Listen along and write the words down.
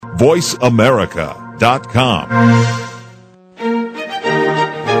voiceamerica.com.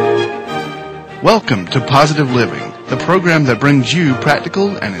 Welcome to Positive Living, the program that brings you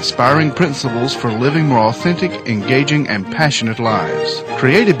practical and inspiring principles for living more authentic, engaging, and passionate lives.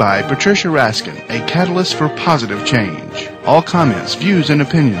 Created by Patricia Raskin, a catalyst for positive change. All comments, views, and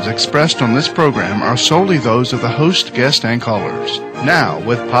opinions expressed on this program are solely those of the host, guest, and callers. Now,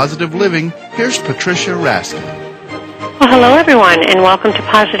 with Positive Living, here's Patricia Raskin. Well, hello, everyone, and welcome to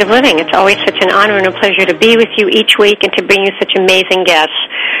Positive Living. It's always such an honor and a pleasure to be with you each week and to bring you such amazing guests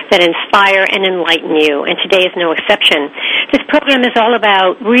that inspire and enlighten you, and today is no exception. This program is all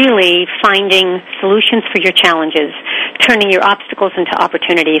about really finding solutions for your challenges, turning your obstacles into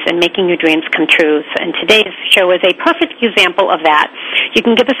opportunities, and making your dreams come true. And today's show is a perfect example of that. You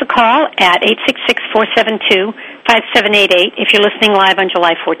can give us a call at 866-472-5788 if you're listening live on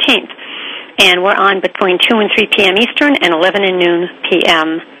July 14th. And we're on between 2 and 3 p.m. Eastern and 11 and noon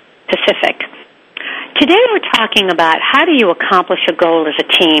p.m. Pacific. Today we're talking about how do you accomplish a goal as a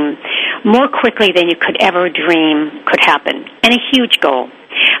team more quickly than you could ever dream could happen, and a huge goal.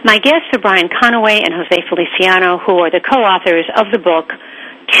 My guests are Brian Conaway and Jose Feliciano, who are the co-authors of the book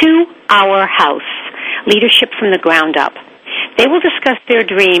 2 Hour House, Leadership from the Ground Up. They will discuss their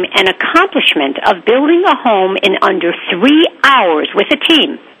dream and accomplishment of building a home in under 3 hours with a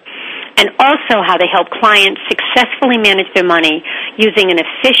team, and also how they help clients successfully manage their money using an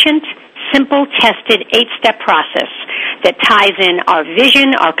efficient, simple, tested 8-step process that ties in our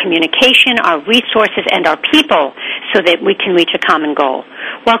vision, our communication, our resources, and our people so that we can reach a common goal.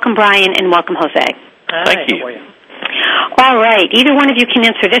 Welcome, Brian, and welcome, Jose. Thank you. All right. Either one of you can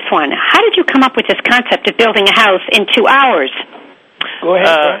answer this one. How did you come up with this concept of building a house in 2 hours? Go ahead,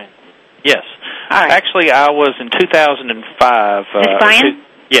 Brian. Yes. All right. Actually, I was in 2005. Is this Brian?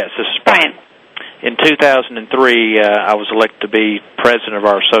 Yes, this is Brian. In 2003, I was elected to be president of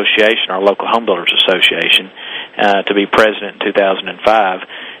our association, our local home builders association, to be president in 2005.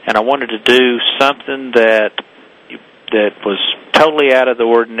 And I wanted to do something that was totally out of the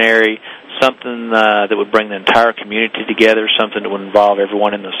ordinary, something that would bring the entire community together, something that would involve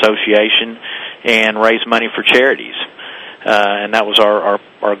everyone in the association, and raise money for charities. And that was our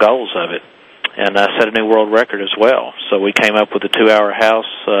goals of it. And set a new world record as well. So we came up with the 2-hour house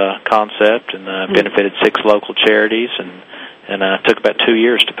concept and benefited 6 local charities, and took about 2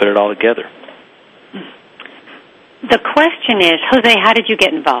 years to put it all together. The question is, Jose, how did you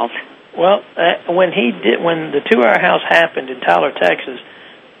get involved? Well, when the 2-hour house happened in Tyler, Texas,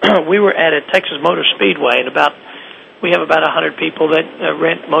 we were at a Texas Motor Speedway, and we have about 100 people that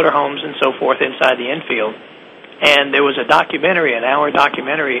rent motorhomes and so forth inside the infield. And there was a documentary, an hour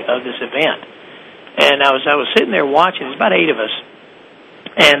documentary of this event. And I was sitting there watching. There's about 8 of us.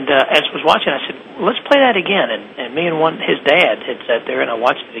 And as I was watching, I said, let's play that again. And me and his dad had sat there, and I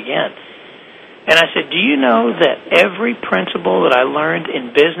watched it again. And I said, do you know that every principle that I learned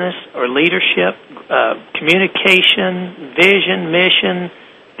in business or leadership, communication, vision, mission,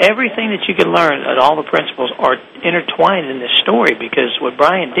 everything that you could learn, and all the principles are intertwined in this story? Because what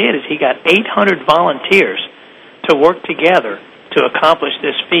Brian did is he got 800 volunteers to work together to accomplish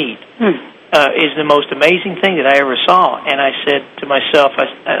this feat. Is the most amazing thing that I ever saw. And I said to myself,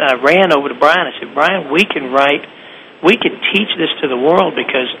 I ran over to Brian, I said, Brian, we can teach this to the world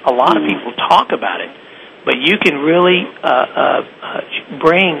because a lot of people talk about it, but you can really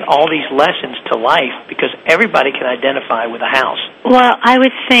bring all these lessons to life because everybody can identify with a house. Well, I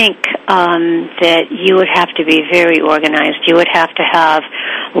would think that you would have to be very organized. You would have to have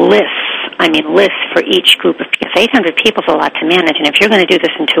lists for each group of people. 800 people is a lot to manage, and if you're going to do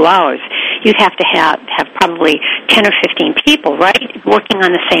this in 2 hours, you'd have to have probably 10 or 15 people, right, working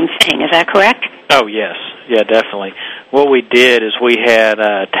on the same thing. Is that correct? Oh, yes. Yeah, definitely. What we did is we had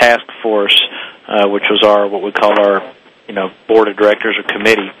a task force, which was what we called our board of directors or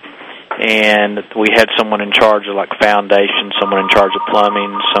committee, and we had someone in charge of foundation, someone in charge of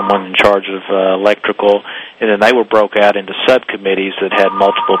plumbing, someone in charge of electrical, and then they were broke out into subcommittees that had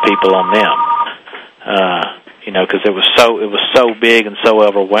multiple people on them. Because it was so big and so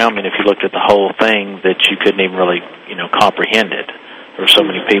overwhelming if you looked at the whole thing that you couldn't even really comprehend it. There were so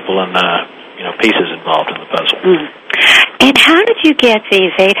many people and pieces involved in the puzzle. And how did you get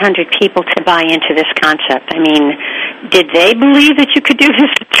these 800 people to buy into this concept? I mean, did they believe that you could do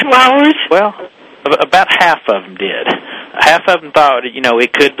this in 2 hours? Well, about half of them did. Half of them thought,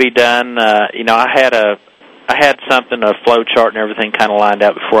 it could be done. I had something, a flow chart and everything kind of lined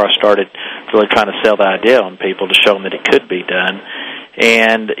out before I started really trying to sell the idea on people to show them that it could be done.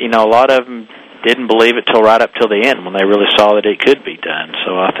 And, a lot of them didn't believe it right up till the end when they really saw that it could be done.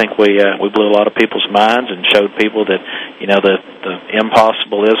 So I think we blew a lot of people's minds and showed people that, you know, the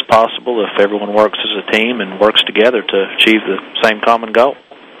impossible is possible if everyone works as a team and works together to achieve the same common goal.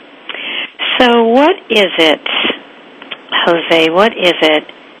 So what is it, Jose, what is it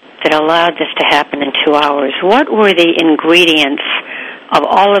that allowed this to happen in 2 hours? What were the ingredients of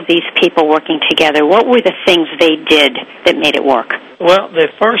all of these people working together? What were the things they did that made it work? Well, the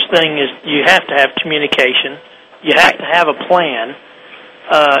first thing is you have to have communication. You have to have a plan.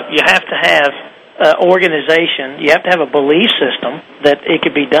 You have to have organization. You have to have a belief system that it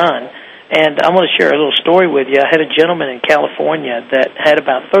could be done. And I'm going to share a little story with you. I had a gentleman in California that had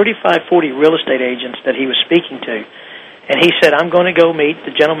about 35, 40 real estate agents that he was speaking to. And he said, I'm going to go meet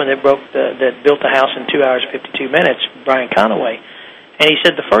the gentleman that built the house in 2 hours, 52 minutes, Brian Conaway. And he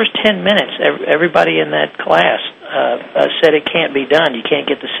said the first 10 minutes, everybody in that class said it can't be done. You can't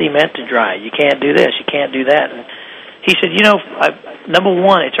get the cement to dry. You can't do this. You can't do that. And he said, you know, number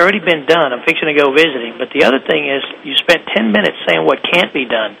one, it's already been done. I'm fixing to go visiting. But the other thing is you spent 10 minutes saying what can't be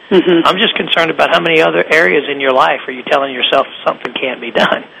done. Mm-hmm. I'm just concerned about how many other areas in your life are you telling yourself something can't be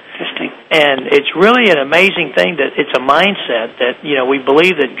done. Interesting. And it's really an amazing thing that it's a mindset that, you know, we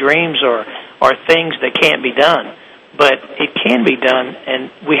believe that dreams are things that can't be done. But it can be done, and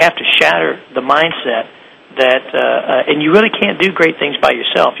we have to shatter the mindset that, and you really can't do great things by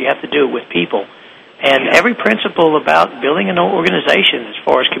yourself. You have to do it with people. And every principle about building an organization, as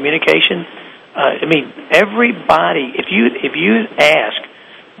far as communication, I mean, everybody. If you ask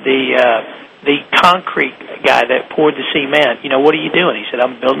the concrete guy that poured the cement, you know, what are you doing? He said,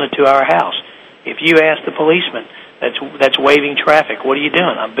 I'm building a 2-hour house. If you ask the policeman that's waving traffic, what are you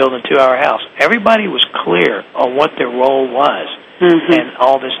doing? I'm building a 2-hour house. Everybody was clear on what their role was, and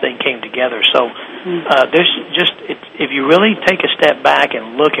all this thing came together. So there's just, if you really take a step back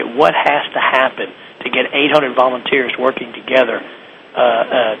and look at what has to happen to get 800 volunteers working together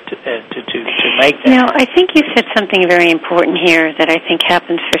to make that. You know, I think you said something very important here that I think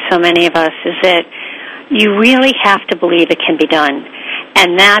happens for so many of us, is that you really have to believe it can be done.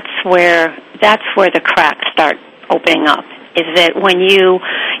 And that's where the cracks start opening up, is that when you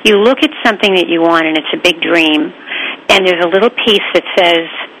look at something that you want and it's a big dream, and there's a little piece that says,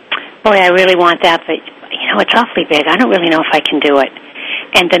 boy, I really want that, but, you know, it's awfully big. I don't really know if I can do it.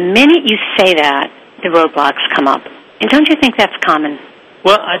 And the minute you say that, the roadblocks come up. And don't you think that's common?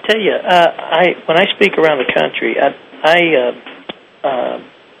 Well, I tell you, when I speak around the country,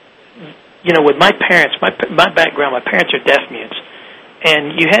 you know, with my parents, my background, my parents are deaf mutes.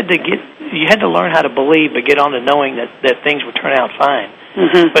 And you had to learn how to believe, but get on to knowing that things would turn out fine.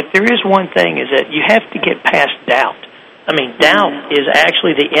 Mm-hmm. But there is one thing, is that you have to get past doubt. I mean, doubt is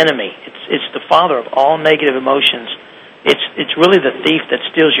actually the enemy. It's the father of all negative emotions. It's really the thief that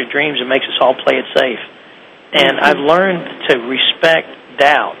steals your dreams and makes us all play it safe. And I've learned to respect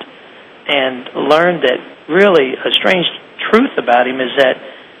doubt, and learned that really a strange truth about him is that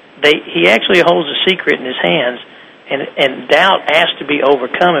he actually holds a secret in his hands. And doubt has to be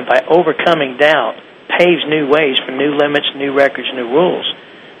overcome, and by overcoming doubt, paves new ways for new limits, new records, new rules.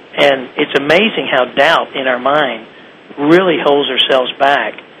 And it's amazing how doubt in our mind really holds ourselves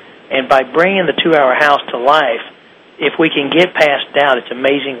back. And by bringing the 2-hour house to life, if we can get past doubt, it's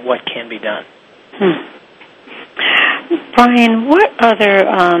amazing what can be done. Brian, what other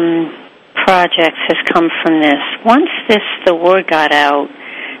projects has come from this? Once the word got out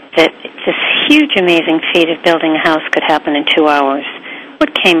that this huge, amazing feat of building a house could happen in 2 hours,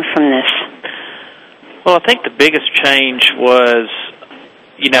 what came from this? Well, I think the biggest change was,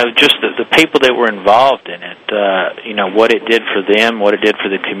 you know, just the people that were involved in it, you know, what it did for them, what it did for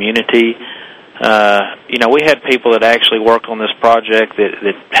the community. You know, we had people that actually worked on this project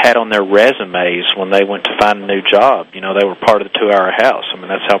that had on their resumes when they went to find a new job, you know, they were part of the 2-hour house. I mean,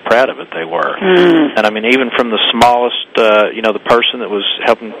 that's how proud of it they were. And I mean, even from the smallest, you know, the person that was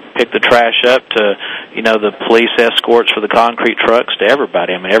helping pick the trash up to, you know, the police escorts for the concrete trucks, to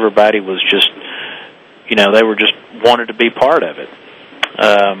everybody. I mean, everybody was just, you know, they were just wanted to be part of it.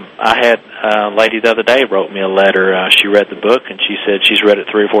 I had a lady the other day wrote me a letter. She read the book, and she said she's read it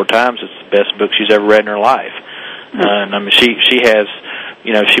 3 or 4 times. It's the best book she's ever read in her life. And I mean, she has,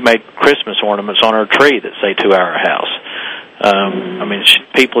 you know, she made Christmas ornaments on her tree that say 2-hour house. I mean,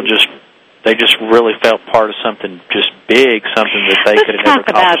 people just really felt part of something just big, something that they could have never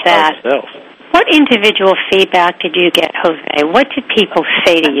accomplished by themselves. What individual feedback did you get, Jose? What did people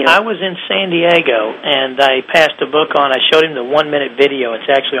say to you? I was in San Diego, and I passed a book on. I showed him the 1-minute video. It's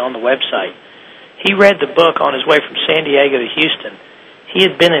actually on the website. He read the book on his way from San Diego to Houston.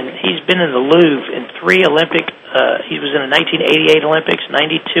 he's been in the Louvre in 3 Olympic. He was in the 1988 Olympics,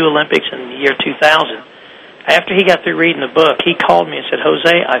 92 Olympics, and the year 2000. After he got through reading the book, he called me and said, "Jose,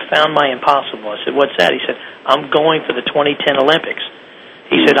 I found my impossible." I said, "What's that?" He said, "I'm going for the 2010 Olympics."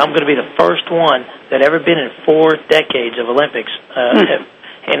 He said, "I'm going to be the first one that ever been in 4 decades of Olympics."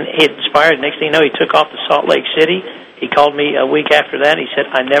 And it inspired. Next thing you know, he took off to Salt Lake City. He called me a week after that. He said,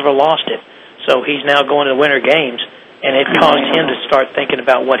 "I never lost it." So he's now going to the Winter Games, and it caused him to start thinking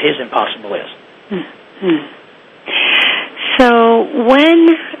about what his impossible is. So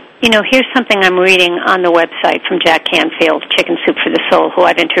when, here's something I'm reading on the website from Jack Canfield, Chicken Soup for the Soul, who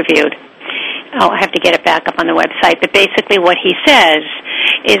I've interviewed. I have to get it back up on the website. But basically what he says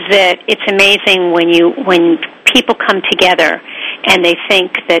is that it's amazing when people come together and they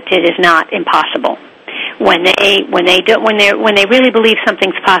think that it is not impossible. When they really believe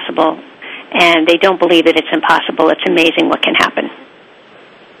something's possible and they don't believe that it's impossible, it's amazing what can happen.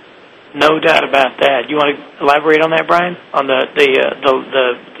 No doubt about that. You want to elaborate on that, Brian? On the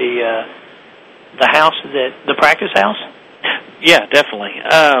house, the practice house? Yeah, definitely.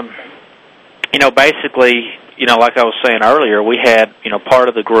 Basically, like I was saying earlier, we had, part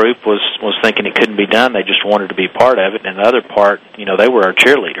of the group was thinking it couldn't be done. They just wanted to be part of it. And the other part, they were our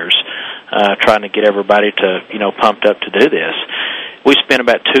cheerleaders, trying to get everybody to, pumped up to do this. We spent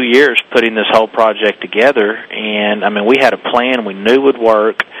about 2 years putting this whole project together. And, we had a plan we knew would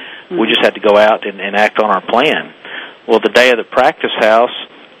work. We just had to go out and act on our plan. Well, the day of the practice house,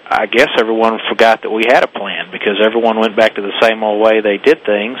 I guess everyone forgot that we had a plan because everyone went back to the same old way they did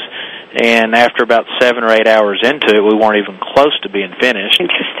things. And after about 7 or 8 hours into it, we weren't even close to being finished.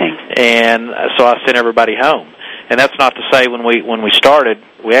 Interesting. And so I sent everybody home. And that's not to say when we started,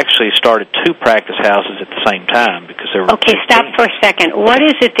 we actually started 2 practice houses at the same time because there were. Okay, 15. Stop for a second. What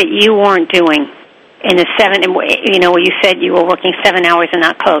is it that you weren't doing in the 7? You said you were working 7 hours and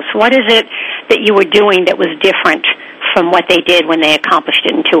not close. What is it that you were doing that was different from what they did when they accomplished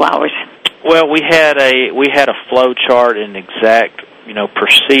it in 2 hours? Well, we had a flow chart and exact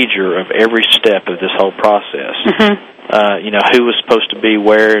procedure of every step of this whole process. Who was supposed to be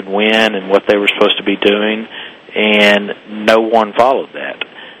where and when and what they were supposed to be doing, and no one followed that.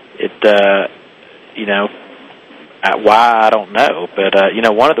 Why, I don't know, but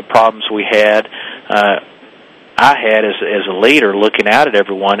one of the problems we had, I had as a leader looking out at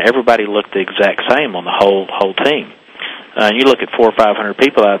everyone, everybody looked the exact same on the whole team. You look at 400 or 500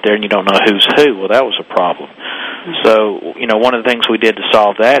 people out there and you don't know who's who. Well, that was a problem. So, one of the things we did to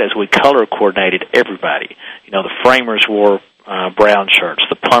solve that is we color coordinated everybody. The framers wore brown shirts.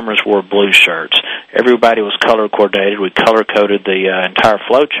 The plumbers wore blue shirts. Everybody was color coordinated. We color coded the entire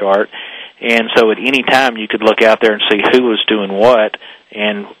flow chart. And so at any time you could look out there and see who was doing what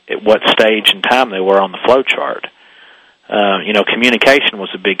and at what stage and time they were on the flow chart. Communication was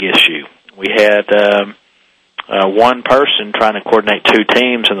a big issue. We had one person trying to coordinate 2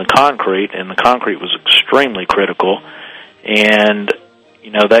 teams in the concrete, and the concrete was extremely critical. And,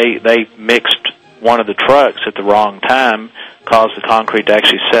 they mixed one of the trucks at the wrong time, caused the concrete to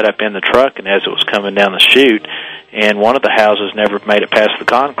actually set up in the truck, and as it was coming down the chute, and one of the houses never made it past the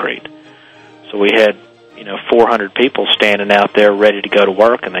concrete. So we had, 400 people standing out there ready to go to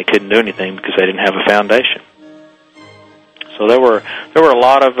work, and they couldn't do anything because they didn't have a foundation. So there were a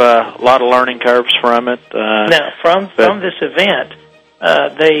lot of learning curves from it. Now, from this event,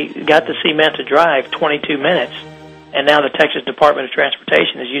 they got the cement to dry 22 minutes, and now the Texas Department of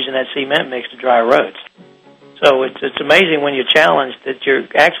Transportation is using that cement mix to dry roads. So it's amazing when you're challenged that you're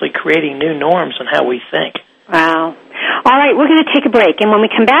actually creating new norms on how we think. Wow. All right, we're going to take a break, and when we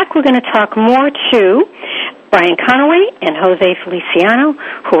come back, we're going to talk more to Brian Conaway and Jose Feliciano,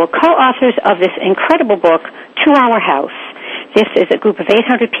 who are co-authors of this incredible book, 2 Hour House. This is a group of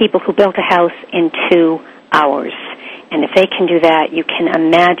 800 people who built a house in 2 hours. And if they can do that, you can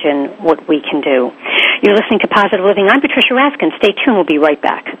imagine what we can do. You're listening to Positive Living. I'm Patricia Raskin. Stay tuned. We'll be right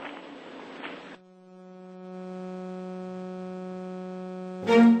back.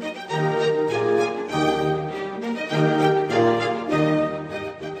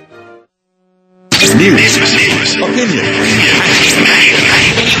 News, opinion.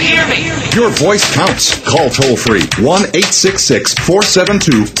 Can you hear me? Your voice counts. Call toll-free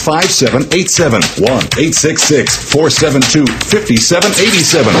 1-866-472-5787.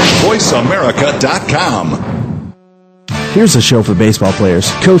 1-866-472-5787. VoiceAmerica.com. Here's a show for baseball players,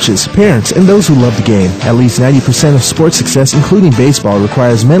 coaches, parents, and those who love the game. At least 90% of sports success, including baseball,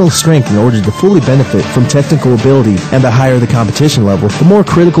 requires mental strength in order to fully benefit from technical ability. And the higher the competition level, the more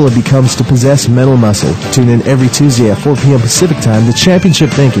critical it becomes to possess mental muscle. Tune in every Tuesday at 4 p.m. Pacific Time to Championship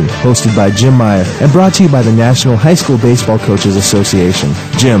Thinking, hosted by Jim Meyer, and brought to you by the National High School Baseball Coaches Association.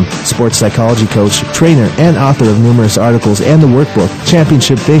 Jim, sports psychology coach, trainer, and author of numerous articles and the workbook,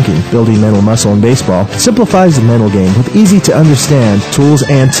 Championship Thinking, Building Mental Muscle in Baseball, simplifies the mental game with easy-to-understand tools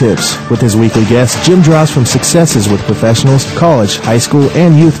and tips. With his weekly guests, Jim draws from successes with professionals, college, high school,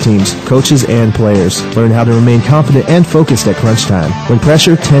 and youth teams, coaches, and players. Learn how to remain confident and focused at crunch time, when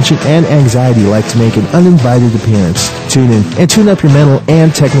pressure, tension, and anxiety like to make an uninvited appearance. Tune in and tune up your mental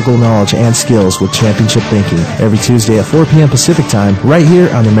and technical knowledge and skills with Championship Thinking every Tuesday at 4 p.m. Pacific Time, right here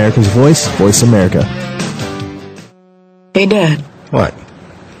on America's Voice, Voice America. Hey, Dad. What?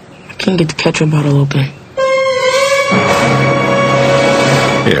 I can't get the ketchup bottle open.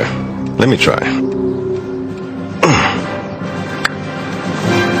 Here, let me try.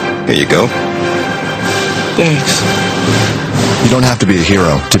 Here you go. Thanks. You don't have to be a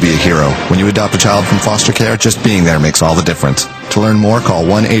hero to be a hero. When you adopt a child from foster care, just being there makes all the difference. To learn more, call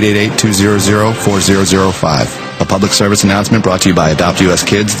 1-888-200-4005. A public service announcement brought to you by Adopt U.S.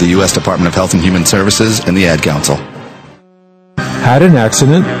 Kids, the U.S. Department of Health and Human Services, and the Ad Council. Had an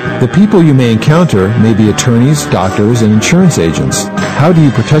accident? The people you may encounter may be attorneys, doctors, and insurance agents. How do you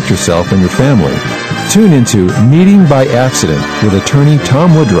protect yourself and your family? Tune into Meeting by Accident with attorney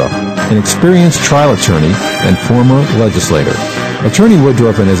Tom Woodruff, an experienced trial attorney and former legislator. Attorney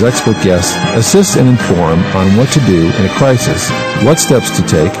Woodruff and his expert guests assist and inform on what to do in a crisis, what steps to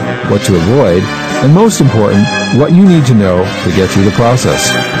take, what to avoid, and most important, what you need to know to get through the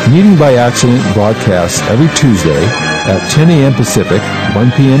process. Meeting by Accident broadcasts every Tuesday at 10 a.m. Pacific,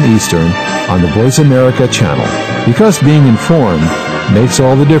 1 p.m. Eastern on the Voice America channel. Because being informed makes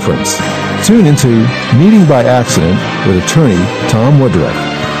all the difference. Tune into Meeting by Accident with attorney Tom Woodruff.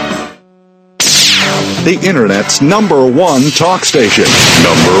 The Internet's #1 talk station.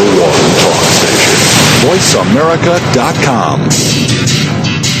 #1 talk station. VoiceAmerica.com.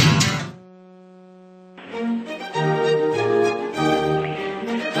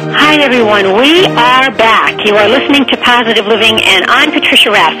 Hi, everyone. We are back. You are listening to Positive Living, and I'm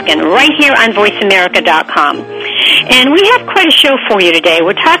Patricia Raskin, right here on VoiceAmerica.com. And we have quite a show for you today.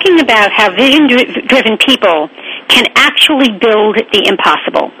 We're talking about how vision-driven people can actually build the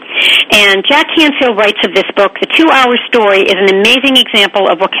impossible. And Jack Canfield writes of this book, The 2-Hour Story is an amazing example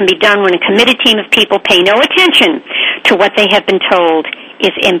of what can be done when a committed team of people pay no attention to what they have been told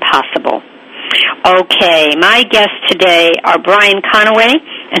is impossible. Okay, my guests today are Brian Conaway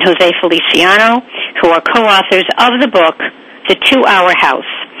and Jose Feliciano, who are co-authors of the book, The 2-Hour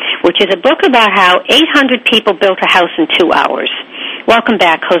House, which is a book about how 800 people built a house in 2 hours. Welcome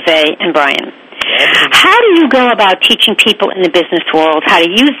back, Jose and Brian. How do you go about teaching people in the business world how to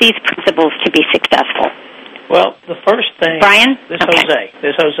use these principles to be successful? Well, the first thing... Brian? This Jose,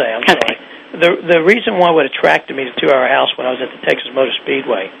 I'm sorry. The reason why what attracted me to 2-Hour House when I was at the Texas Motor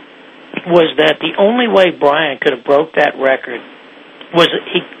Speedway was that the only way Brian could have broke that record was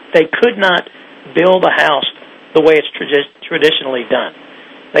they could not build a house the way it's traditionally done.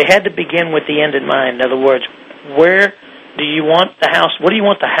 They had to begin with the end in mind. In other words, where do you want the house? What do you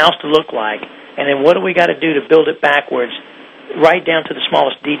want the house to look like? And then what do we got to do to build it backwards, right down to the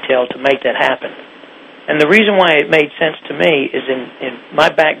smallest detail to make that happen? And the reason why it made sense to me is in my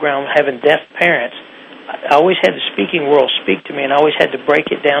background, having deaf parents, I always had the speaking world speak to me, and I always had to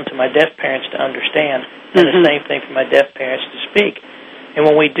break it down to my deaf parents to understand, and the same thing for my deaf parents to speak. And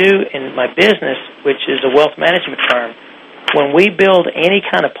when we do in my business, which is a wealth management firm, when we build any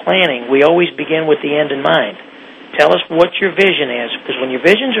kind of planning, we always begin with the end in mind. Tell us what your vision is, because when your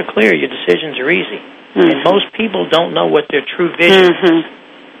visions are clear, your decisions are easy. And most people don't know what their true vision is.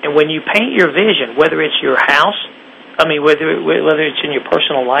 And when you paint your vision, whether it's your house, whether it's in your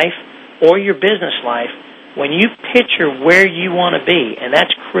personal life or your business life, when you picture where you want to be, and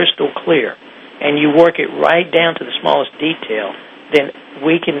that's crystal clear, and you work it right down to the smallest detail, then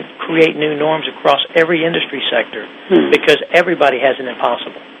we can create new norms across every industry sector because everybody has an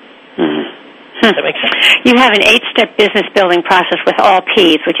impossible. Does that make sense? You have an 8-step business building process with all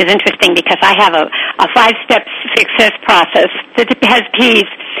P's, which is interesting because I have a 5-step success process that has P's,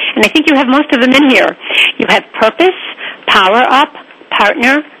 and I think you have most of them in here. You have purpose, power up,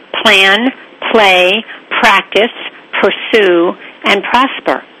 partner, plan, play, practice, pursue, and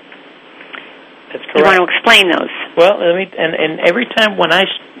prosper. That's correct. You want to explain those? Well, and every time when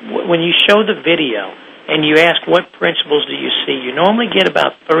you show the video and you ask what principles do you see, you normally get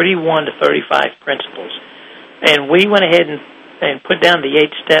about 31 to 35 principles. And we went ahead and put down the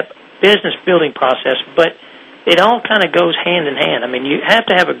 8-step business building process, but it all kind of goes hand in hand. I mean, you have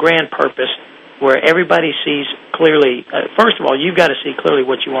to have a grand purpose where everybody sees clearly. First of all, you've got to see clearly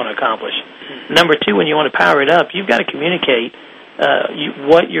what you want to accomplish. Number two, when you want to power it up, you've got to communicate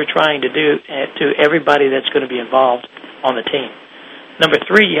what you're trying to do to everybody that's going to be involved on the team. Number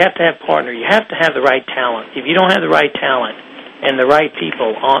three, you have to have partner. You have to have the right talent. If you don't have the right talent and the right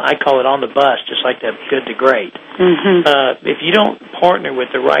people, I call it on the bus, just like that good to great. If you don't partner with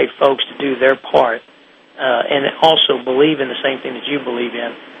the right folks to do their part and also believe in the same thing that you believe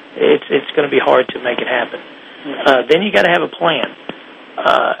in, it's going to be hard to make it happen. Then you got to have a plan,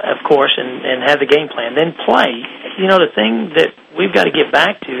 of course, and have the game plan. Then play. You know, the thing that we've got to get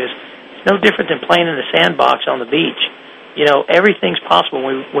back to is it's no different than playing in the sandbox on the beach. You know, everything's possible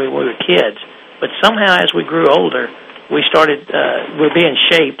when we were kids, but somehow as we grew older, we started, we're being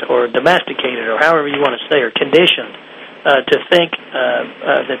shaped or domesticated or however you want to say, or conditioned to think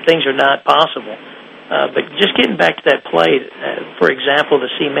that things are not possible. But just getting back to that play, for example,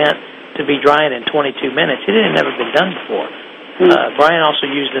 the cement to be drying in 22 minutes, it had never been done before. Brian also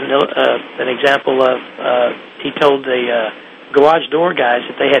used an example of, he told the garage door guys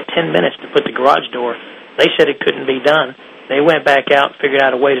that they had 10 minutes to put the garage door. They said it couldn't be done. They went back out and figured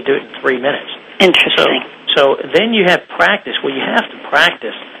out a way to do it in 3 minutes. Interesting. So then you have practice. Well, you have to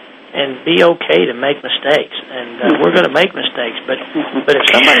practice and be okay to make mistakes. And we're going to make mistakes. But if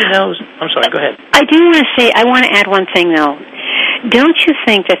somebody knows... I'm sorry, go ahead. I do want to say, I want to add one thing, though. Don't you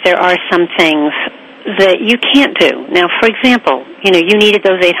think that there are some things that you can't do? Now, for example, you know, you needed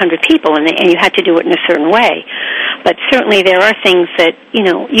those 800 people, and you had to do it in a certain way. But certainly there are things that, you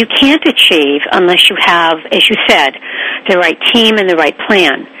know, you can't achieve unless you have, as you said, the right team and the right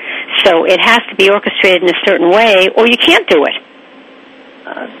plan. So it has to be orchestrated in a certain way, or you can't do it.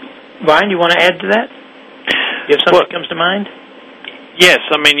 Brian, you want to add to that? You have something that comes to mind? Yes,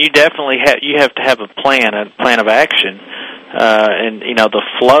 I mean, you definitely have to have a plan of action. And you know, the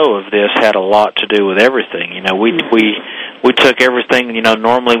flow of this had a lot to do with everything. You know, we took everything. You know,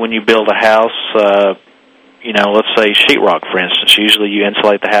 normally when you build a house, you know, let's say sheetrock, for instance. Usually you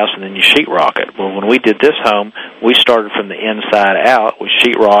insulate the house and then you sheetrock it. Well, when we did this home, we started from the inside out. We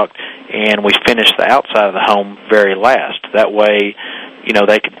sheetrocked and we finished the outside of the home very last. That way, you know,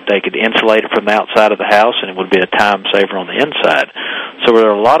 they could insulate it from the outside of the house, and it would be a time saver on the inside. So there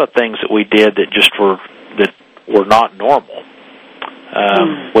are a lot of things that we did that just were not normal.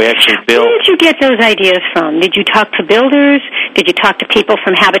 We actually built... Where did you get those ideas from? Did you talk to builders? Did you talk to people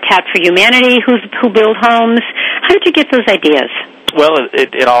from Habitat for Humanity who build homes? How did you get those ideas? Well,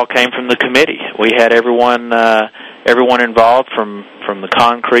 it all came from the committee. We had everyone involved, from the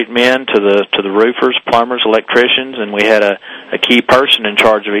concrete men to the roofers, plumbers, electricians, and we had a key person in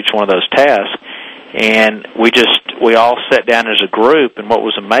charge of each one of those tasks. And we all sat down as a group, and what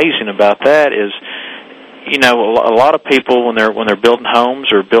was amazing about that is, you know, a lot of people when they're building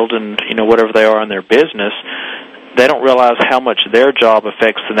homes or building, you know, whatever they are in their business, they don't realize how much their job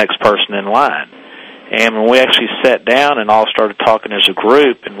affects the next person in line. And when we actually sat down and all started talking as a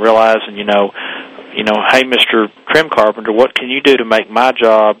group and realizing, you know, hey, Mr. Trim Carpenter, what can you do to make my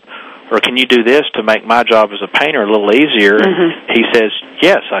job, or can you do this to make my job as a painter a little easier? Mm-hmm. He says,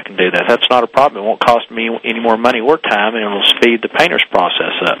 yes, I can do that. That's not a problem. It won't cost me any more money or time, and it will speed the painter's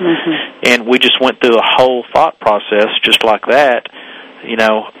process up. Mm-hmm. And we just went through a whole thought process just like that. You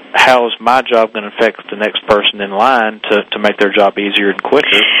know, how is my job going to affect the next person in line to make their job easier and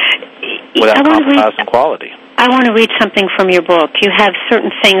quicker without compromising quality? I want to read something from your book. You have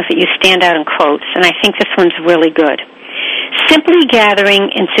certain things that you stand out in quotes, and I think this one's really good. Simply gathering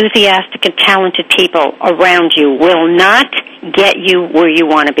enthusiastic and talented people around you will not get you where you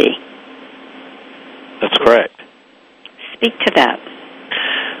want to be. That's correct. Speak to that.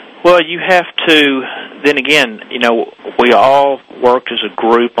 Well, you have to, then again, you know, we all worked as a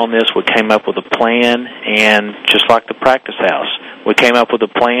group on this. We came up with a plan, and just like the practice house, we came up with a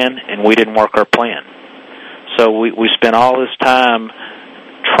plan, and we didn't work our plan. So we spent all this time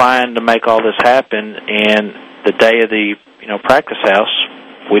trying to make all this happen, and the day of the practice house,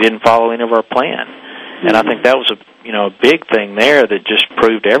 we didn't follow any of our plan. Mm-hmm. And I think that was a big thing there that just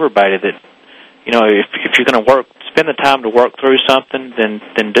proved to everybody that if you're going to spend the time to work through something,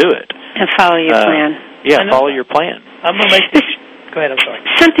 then do it and follow your plan. Yeah, follow your plan. I'm going to make this. Go ahead, I'm sorry.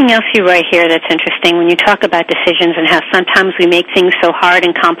 Something else you write here that's interesting when you talk about decisions and how sometimes we make things so hard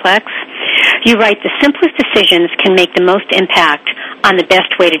and complex. You write, the simplest decisions can make the most impact on the best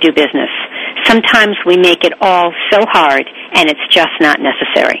way to do business. Sometimes we make it all so hard, and it's just not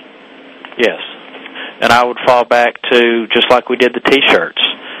necessary. Yes. And I would fall back to just like we did the T-shirts.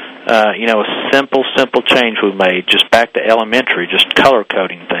 A simple change we made, just back to elementary, just color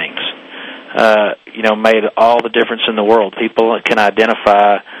coding things, made all the difference in the world. People can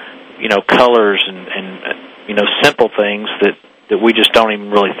identify, colors and simple things that we just don't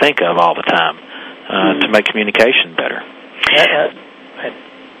even really think of all the time to make communication better.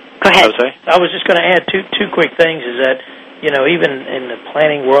 Go ahead. Jose? I was just going to add two quick things, is that, even in the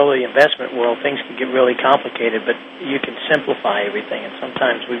planning world or the investment world, things can get really complicated, but you can simplify everything, and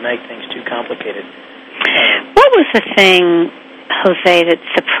sometimes we make things too complicated. What was the thing, Jose, that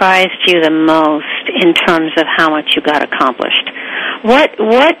surprised you the most in terms of how much you got accomplished? What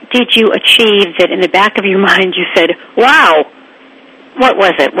did you achieve that in the back of your mind you said, wow? What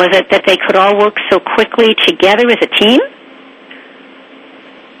was it? Was it that they could all work so quickly together as a team?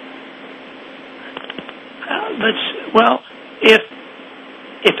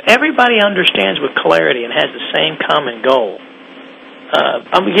 If everybody understands with clarity and has the same common goal,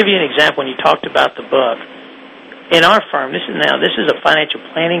 I'm going to give you an example. When you talked about the book, in our firm, this is a financial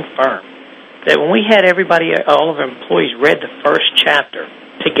planning firm, that when we had all of our employees read the first chapter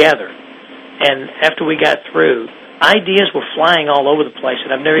together, and after we got through, ideas were flying all over the place,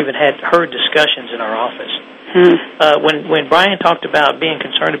 and I've never even heard discussions in our office. When Brian talked about being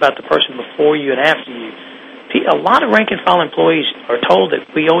concerned about the person before you and after you, a lot of rank-and-file employees are told that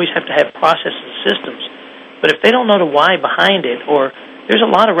we always have to have processes and systems, but if they don't know the why behind it, or there's a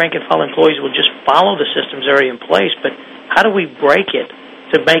lot of rank-and-file employees who will just follow the systems already in place, but how do we break it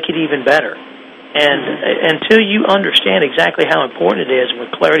to make it even better? And until you understand exactly how important it is and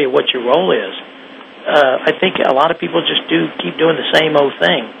with clarity of what your role is, I think a lot of people just keep doing the same old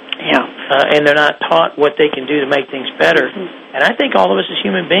thing. Yeah. And they're not taught what they can do to make things better. And I think all of us as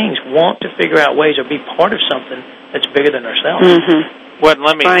human beings want to figure out ways or be part of something that's bigger than ourselves. Well,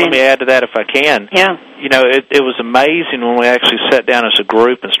 let me add to that if I can. Yeah. It was amazing when we actually sat down as a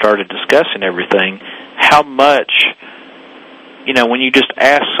group and started discussing everything, how much, when you just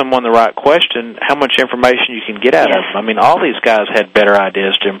ask someone the right question, how much information you can get out of them. I mean, all these guys had better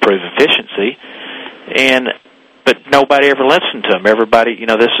ideas to improve efficiency, but nobody ever listened to them. Everybody,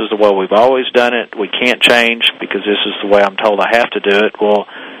 this is the way we've always done it. We can't change because this is the way I'm told I have to do it. Well,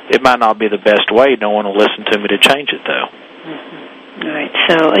 it might not be the best way. No one will listen to me to change it, though. All right.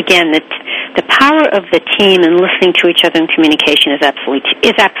 So again, the power of the team and listening to each other in communication is absolutely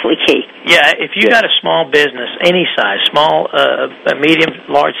key. Yeah. If you got a small business, any size, small, medium,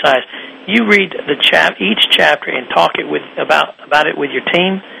 large size, you read each chapter and talk about it with your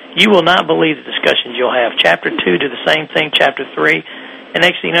team. You will not believe the discussions you'll have. Chapter 2 do the same thing. Chapter 3, and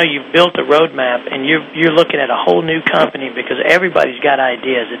next thing you know, you've built a roadmap, and you're looking at a whole new company because everybody's got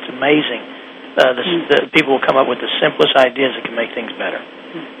ideas. It's amazing. The people will come up with the simplest ideas that can make things better.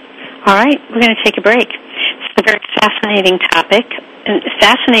 All right, we're going to take a break. It's a very fascinating topic and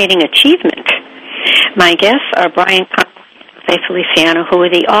fascinating achievement. My guests are Brian Conaway and Feliciano, who are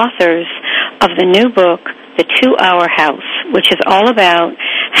the authors of the new book, The 2-Hour House, which is all about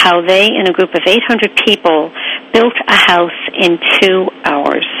how they, in a group of 800 people, built a house in 2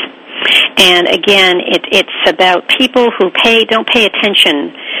 hours. And again, it's about people who don't pay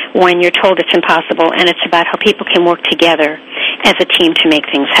attention when you're told it's impossible, and it's about how people can work together as a team to make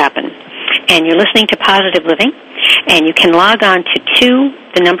things happen. And you're listening to Positive Living, and you can log on to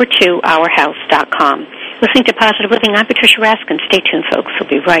 2hourhouse.com. Listening to Positive Living, I'm Patricia Raskin. Stay tuned, folks. We'll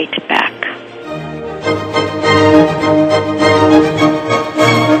be right back.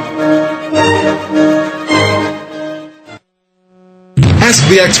 Ask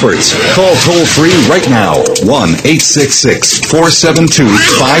the experts. Call toll-free right now,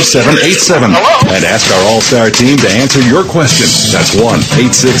 1-866-472-5787. And ask our All-Star team to answer your question. That's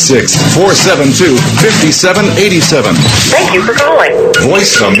 1-866-472-5787. Thank you for calling.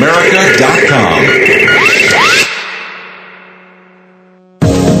 VoiceAmerica.com.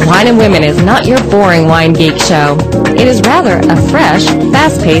 Wine and Women is not your boring wine geek show. It is rather a fresh,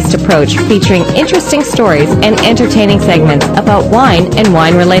 fast-paced approach featuring interesting stories and entertaining segments about wine and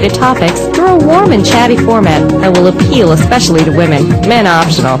wine-related topics through a warm and chatty format that will appeal especially to women, men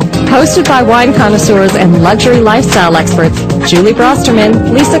optional. Hosted by wine connoisseurs and luxury lifestyle experts Julie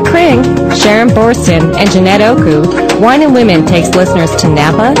Brosterman, Lisa Kring, Sharon Borston, and Jeanette Oku, Wine and Women takes listeners to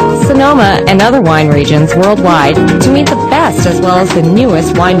Napa, Sonoma, and other wine regions worldwide to meet the best as well as the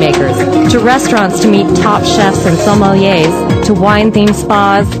newest winemakers, to restaurants to meet top chefs and sommeliers, to wine-themed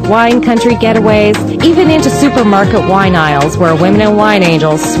spas, wine country getaways, even into supermarket wine aisles where Women in Wine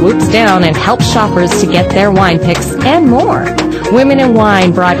Angel swoops down and helps shoppers to get their wine picks and more. Women in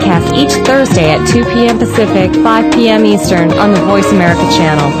Wine broadcasts each Thursday at 2 p.m. Pacific, 5 p.m. Eastern on the Voice America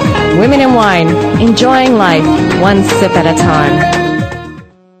channel. Women in Wine, enjoying life one sip at a time.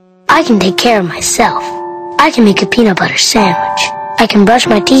 I can take care of myself. I can make a peanut butter sandwich. I can brush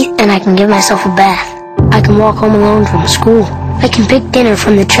my teeth and I can give myself a bath. I can walk home alone from school. I can pick dinner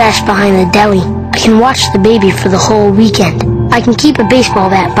from the trash behind the deli. I can watch the baby for the whole weekend. I can keep a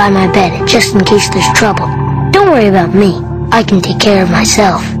baseball bat by my bed just in case there's trouble. Don't worry about me. I can take care of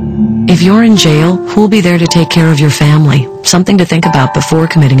myself. If you're in jail, who'll be there to take care of your family? Something to think about before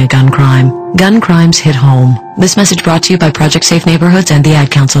committing a gun crime. Gun crimes hit home. This message brought to you by Project Safe Neighborhoods and the Ad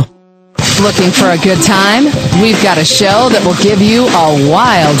Council. Looking for a good time? We've got a show that will give you a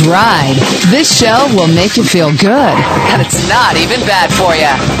wild ride. This show will make you feel good, and it's not even bad for you.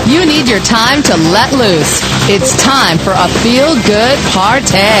 You need your time to let loose. It's time for a feel-good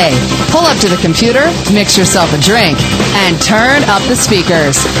party. Pull up to the computer, mix yourself a drink, and turn up the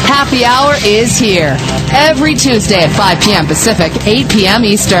speakers. Happy Hour is here. Every Tuesday at 5 p.m. Pacific, 8 p.m.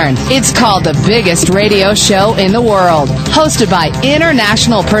 Eastern. It's called the biggest radio show in the world. Hosted by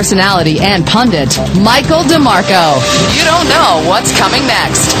international personality and pundit, Michael DeMarco. You don't know what's coming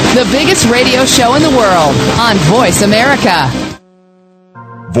next. The biggest radio show in the world on Voice America.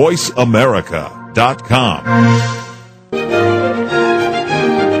 VoiceAmerica.com.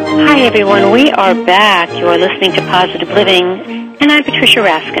 Hi, everyone. We are back. You are listening to Positive Living, and I'm Patricia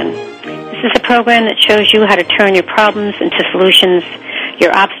Raskin. This is a program that shows you how to turn your problems into solutions,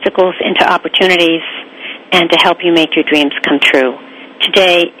 your obstacles into opportunities, and to help you make your dreams come true.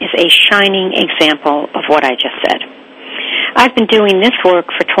 Today is a shining example of what I just said. I've been doing this work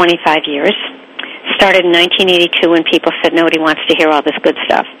for 25 years. Started in 1982 when people said nobody wants to hear all this good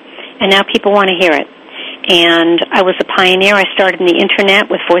stuff. And now people want to hear it. And I was a pioneer. I started in the Internet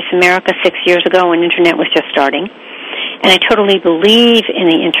with Voice America 6 years ago when Internet was just starting. And I totally believe in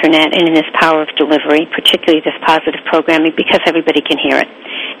the Internet and in this power of delivery, particularly this positive programming, because everybody can hear it.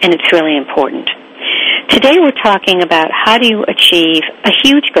 And it's really important. Today we're talking about how do you achieve a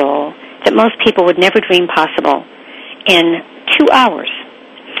huge goal that most people would never dream possible in 2 hours.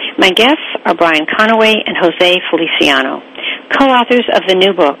 My guests are Brian Conaway and Jose Feliciano, co-authors of the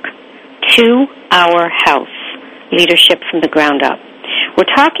new book, 2 Hour House, Leadership from the Ground Up.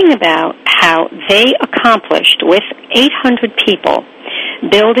 We're talking about how they accomplished, with 800 people,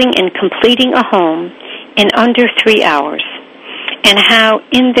 building and completing a home in under 3 hours, and how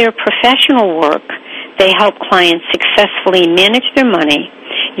in their professional work they help clients successfully manage their money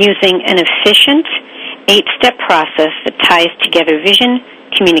using an efficient 8-step process that ties together vision,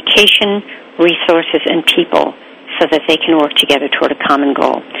 communication, resources, and people so that they can work together toward a common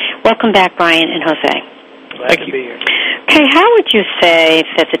goal. Welcome back, Brian and Jose. Glad to be here. Okay, how would you say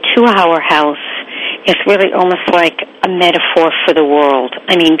that the 2 Hour House is really almost like a metaphor for the world?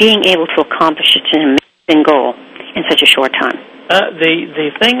 I mean, being able to accomplish such an amazing goal in such a short time.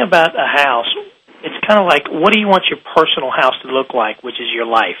 The thing about a house, it's kind of like, what do you want your personal house to look like, which is your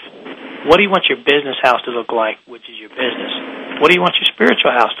life? What do you want your business house to look like, which is your business? What do you want your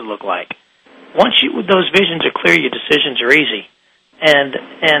spiritual house to look like? Once those visions are clear, your decisions are easy. And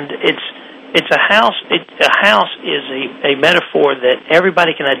it's a house. A house is a metaphor that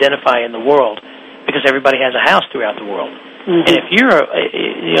everybody can identify in the world, because everybody has a house throughout the world. Mm-hmm. And if you're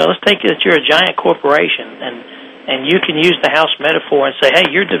let's take that you're a giant corporation, and you can use the house metaphor and say, hey,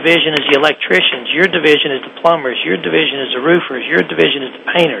 your division is the electricians, your division is the plumbers, your division is the roofers, your division is the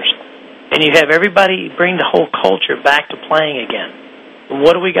painters. And you have everybody bring the whole culture back to playing again.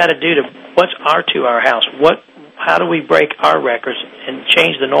 What do we got to do what's our 2 Hour House? How do we break our records and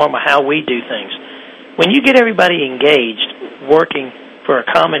change the norm of how we do things? When you get everybody engaged, working for a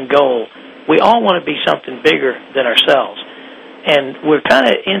common goal, we all want to be something bigger than ourselves. And we're kind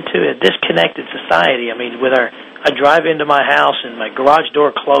of into a disconnected society. I mean, I drive into my house and my garage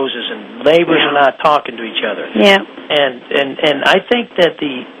door closes and neighbors are not talking to each other. Yeah. And I think that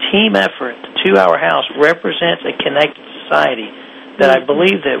the team effort, the 2 Hour House, represents a connected society that I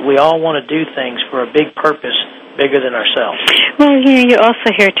believe that we all want to do things for a big purpose, bigger than ourselves. Well, you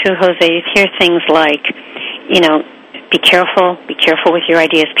also hear too, Jose, you hear things like, be careful with your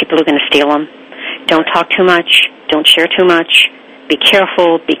ideas. People are going to steal them. Don't talk too much. Don't share too much. Be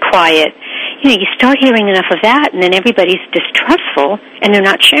careful. Be quiet. You start hearing enough of that, and then everybody's distrustful, and they're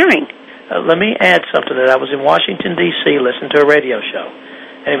not sharing. Let me add something that I was in Washington, D.C., listening to a radio show,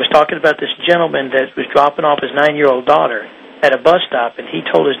 and he was talking about this gentleman that was dropping off his 9-year-old daughter at a bus stop, and he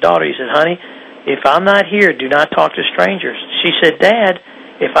told his daughter, he said, honey, if I'm not here, do not talk to strangers. She said, Dad,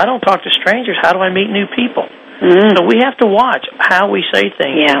 if I don't talk to strangers, how do I meet new people? Mm-hmm. So we have to watch how we say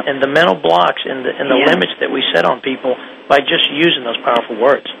things and the mental blocks and the limits that we set on people by just using those powerful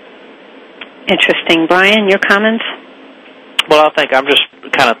words. Interesting. Brian, your comments? Well, I think I'm just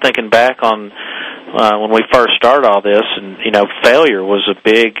kind of thinking back on when we first started all this, and failure was a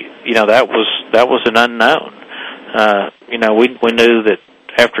big, that was an unknown. We knew that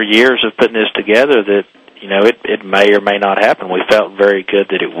after years of putting this together that it may or may not happen. We felt very good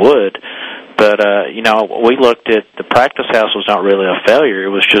that it would, but we looked at the practice house was not really a failure. It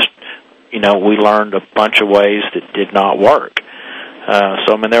was just we learned a bunch of ways that did not work.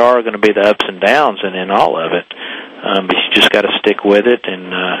 So there are going to be the ups and downs in all of it, but you just got to stick with it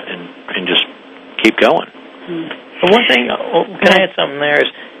and just keep going. One thing, can I add something there?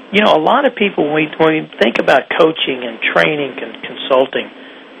 Is a lot of people when we think about coaching and training and consulting,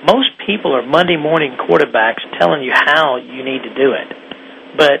 most people are Monday morning quarterbacks telling you how you need to do it.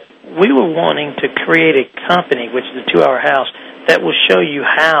 But we were wanting to create a company, which is the 2-Hour House, that will show you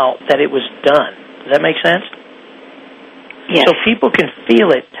how that it was done. Does that make sense? Yes. So people can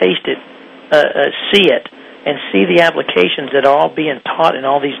feel it, taste it, see it, and see the applications that are all being taught in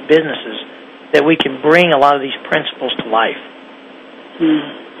all these businesses, that we can bring a lot of these principles to life.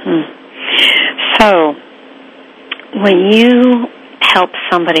 Mm-hmm. So, when you help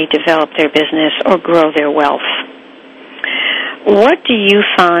somebody develop their business or grow their wealth, what do you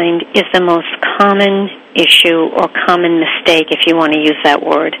find is the most common issue or common mistake, if you want to use that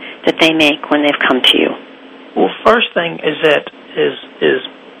word, that they make when they've come to you? Well, first thing is that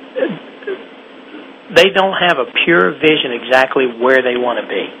they don't have a pure vision exactly where they want to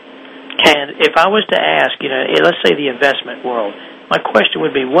be. And if I was to ask, let's say the investment world, my question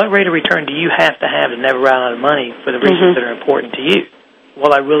would be, what rate of return do you have to never run out of money for the reasons that are important to you?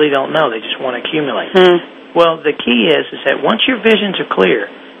 Well, I really don't know. They just want to accumulate. Well, the key is that once your visions are clear,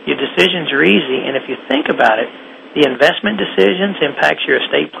 your decisions are easy, and if you think about it, the investment decisions impacts your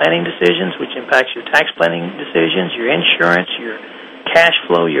estate planning decisions, which impacts your tax planning decisions, your insurance, your cash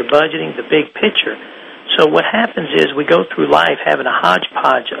flow, your budgeting, the big picture. So what happens is we go through life having a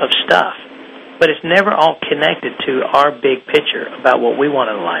hodgepodge of stuff, but it's never all connected to our big picture about what we want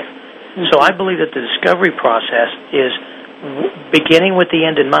in life. So I believe that the discovery process is beginning with the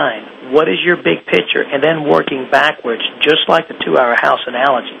end in mind. What is your big picture? And then working backwards, just like the 2-Hour House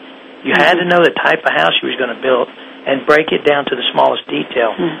analogy. You had to know the type of house you was going to build and break it down to the smallest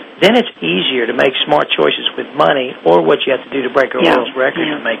detail. Then it's easier to make smart choices with money or what you have to do to break a world's record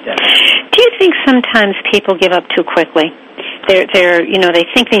to make that happen. Do you think sometimes people give up too quickly? They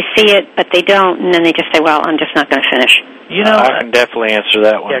think they see it, but they don't, and then they just say, well, I'm just not going to finish. I can definitely answer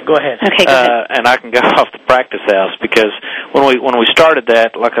that one. Yeah, go ahead. Okay, go ahead. And I can go off the practice house because when we started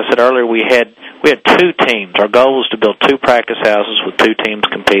that, like I said earlier, we had 2 teams. Our goal was to build 2 practice houses with 2 teams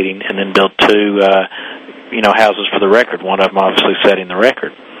competing, and then build 2 houses for the record. One of them obviously setting the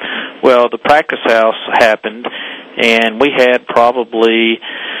record. Well, the practice house happened, and we had probably,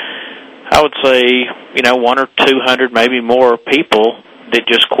 I would say, 100 or 200, maybe more people that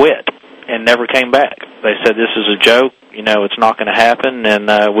just quit and never came back. They said, this is a joke, it's not going to happen,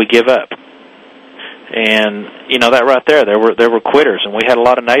 and we give up. And, that right there were quitters, and we had a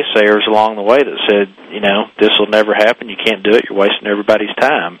lot of naysayers along the way that said, this will never happen, you can't do it, you're wasting everybody's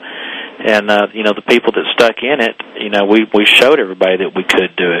time. And, the people that stuck in it, we showed everybody that we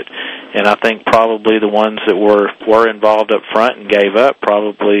could do it. And I think probably the ones that were involved up front and gave up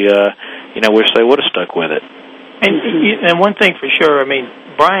probably, wish they would have stuck with it. And one thing for sure,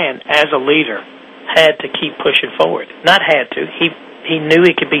 Brian, as a leader, had to keep pushing forward. Not had to. He knew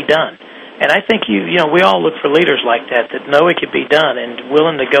it could be done. And I think we all look for leaders like that know it could be done and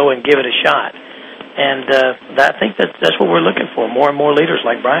willing to go and give it a shot. And I think that's what we're looking for, more and more leaders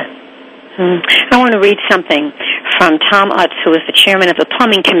like Brian. I want to read something from Tom Utz, who is the chairman of the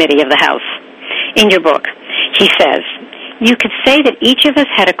plumbing committee of the House. In your book, he says, you could say that each of us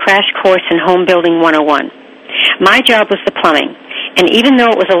had a crash course in Home Building 101. My job was the plumbing, and even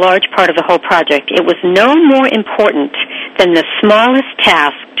though it was a large part of the whole project, it was no more important than the smallest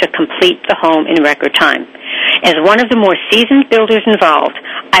task to complete the home in record time. As one of the more seasoned builders involved,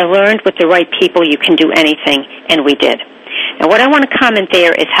 I learned with the right people you can do anything, and we did. Now, what I want to comment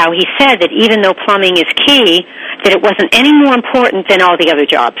there is how he said that even though plumbing is key, that it wasn't any more important than all the other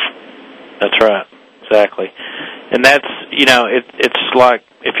jobs. That's right, exactly. And that's, it's like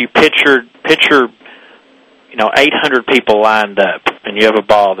if you picture 800 people lined up, and you have a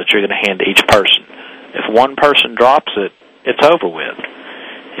ball that you're going to hand to each person. If one person drops it, it's over with.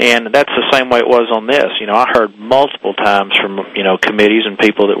 And that's the same way it was on this. I heard multiple times from, committees and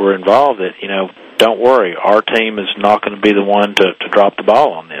people that were involved that, don't worry, our team is not going to be the one to drop the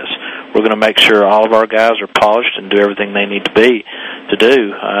ball on this. We're going to make sure all of our guys are polished and do everything they need to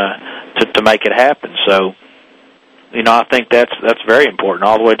do to make it happen. So, I think that's very important,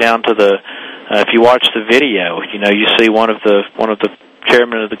 all the way down to the if you watch the video, you see one of the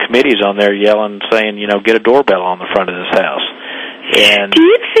chairman of the committee is on there yelling, saying, get a doorbell on the front of this house. And do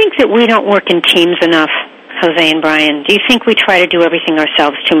you think that we don't work in teams enough, Jose and Brian? Do you think we try to do everything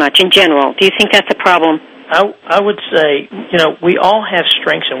ourselves too much in general? Do you think that's a problem? I would say, we all have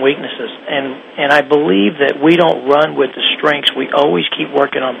strengths and weaknesses, and I believe that we don't run with the strengths. We always keep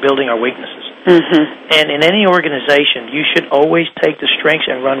working on building our weaknesses. Mm-hmm. And in any organization, you should always take the strengths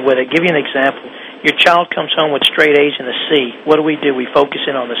and run with it. Give you an example. Your child comes home with straight A's and a C. What do? We focus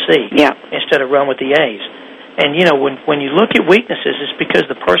in on the C instead of run with the A's. And, when you look at weaknesses, it's because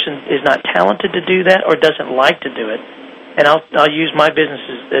the person is not talented to do that or doesn't like to do it. And I'll use my business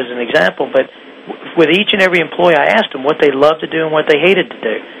as an example, but with each and every employee, I asked them what they loved to do and what they hated to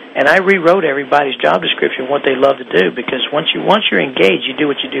do. And I rewrote everybody's job description, what they love to do, because once you're engaged, you do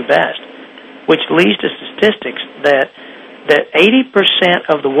what you do best, which leads to statistics that 80%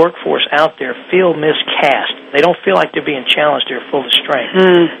 of the workforce out there feel miscast. They don't feel like they're being challenged. They're full of strength.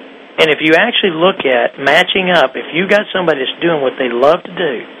 And if you actually look at matching up, if you got somebody that's doing what they love to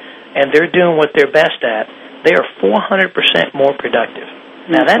do and they're doing what they're best at, they are 400% more productive.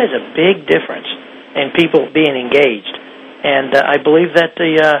 Now, that is a big difference in people being engaged. And I believe that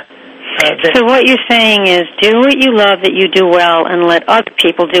So what you're saying is do what you love that you do well and let other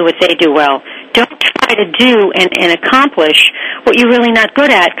people do what they do well. Don't try to do and accomplish what you're really not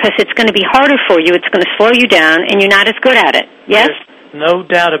good at, because it's going to be harder for you. It's going to slow you down, and you're not as good at it. Yes? There's no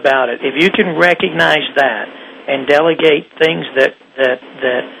doubt about it. If you can recognize that and delegate things that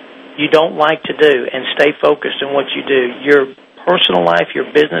you don't like to do and stay focused on what you do, your personal life, your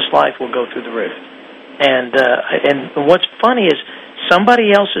business life will go through the roof. And what's funny is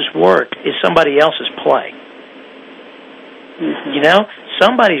somebody else's work is somebody else's play. Mm-hmm.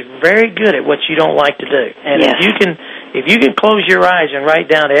 Somebody's very good at what you don't like to do. And if you can close your eyes and write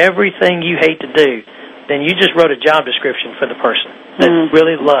down everything you hate to do, then you just wrote a job description for the person that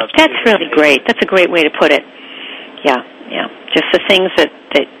really loves. That's really great. That's a great way to put it. Yeah. Just the things that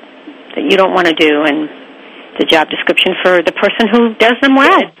you don't want to do, and the job description for the person who does them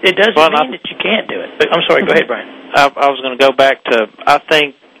well. It doesn't mean that you can't do it. But I'm sorry, go ahead, Brian. I was going to go back to, I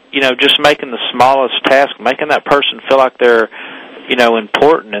think, just making the smallest task, making that person feel like they're,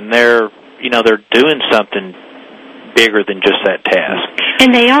 important, and they're doing something bigger than just that task.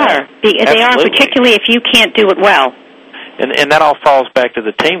 And they are. They are, particularly if you can't do it well. And that all falls back to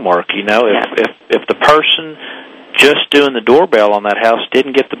the teamwork, If the person just doing the doorbell on that house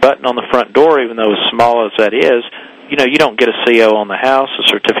didn't get the button on the front door, even though as small as that is, you don't get a CO on the house, a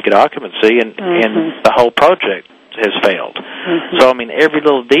certificate of occupancy, and the whole project has failed. Mm-hmm. So, every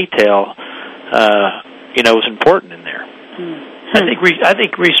little detail, is important in there. I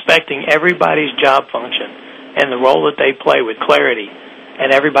think respecting everybody's job function and the role that they play with clarity,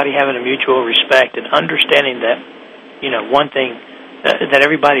 and everybody having a mutual respect and understanding that, one thing, that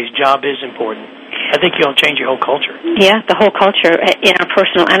everybody's job is important, I think you'll change your whole culture. Yeah, the whole culture in our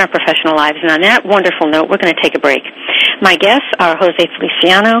personal and our professional lives. And on that wonderful note, we're going to take a break. My guests are Jose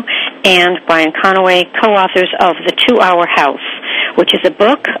Feliciano and Brian Conaway, co-authors of The 2-Hour House, which is a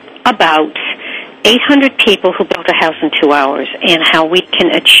book about 800 people who built a house in 2 hours and how we can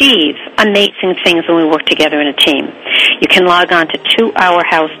achieve amazing things when we work together in a team. You can log on to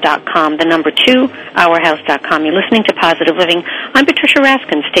 2hourhouse.com, the number 2hourhouse.com. You're listening to Positive Living. I'm Patricia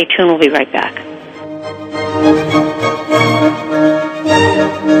Raskin. Stay tuned. We'll be right back.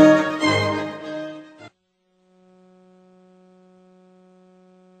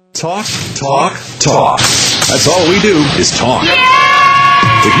 Talk. That's all we do is talk.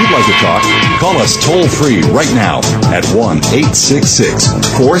 If you'd like to talk, call us toll-free right now at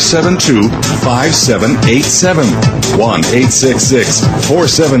 1-866-472-5787.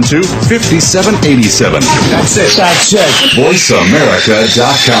 1-866-472-5787. That's it.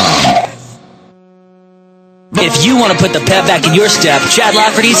 VoiceAmerica.com. If you want to put the pep back in your step, Chad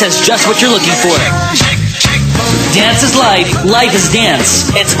Lafferty's has just what you're looking for. Dance is life, life is dance.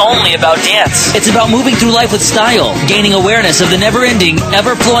 It's only about dance. It's about moving through life with style, gaining awareness of the never-ending,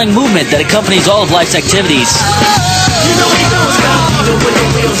 ever-flowing movement that accompanies all of life's activities.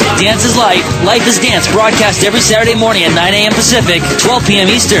 Dance is life, life is dance, broadcast every Saturday morning at 9 a.m. Pacific, 12 p.m.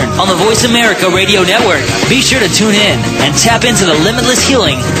 Eastern on the Voice America Radio Network. Be sure to tune in and tap into the limitless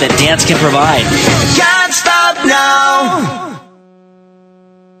healing that dance can provide. Can't stop now.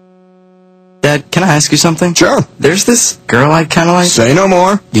 Dad, can I ask you something? Sure. There's this girl I kind of like. Say no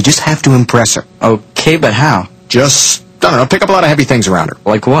more. You just have to impress her. Okay, but how? Just don't know, pick up a lot of heavy things around her.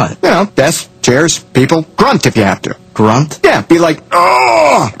 Like what? You know, desks, chairs, people. Grunt if you have to. Grunt? Yeah, be like,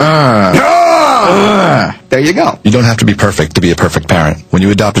 There you go. You don't have to be perfect to be a perfect parent. When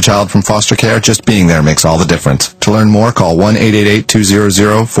you adopt a child from foster care, just being there makes all the difference. To learn more, call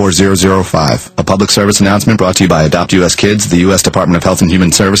 1-888-200-4005. A public service announcement brought to you by Adopt U.S. Kids, the U.S. Department of Health and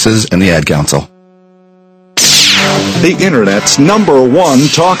Human Services, and the Ad Council. The Internet's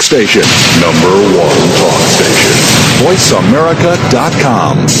 #1 talk station. #1 talk station.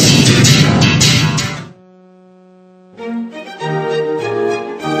 VoiceAmerica.com.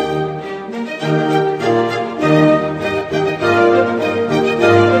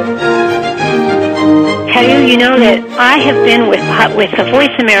 You know that I have been with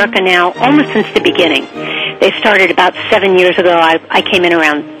Voice America now almost since the beginning. They started about 7 years ago. I came in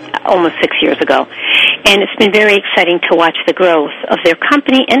around almost 6 years ago. And it's been very exciting to watch the growth of their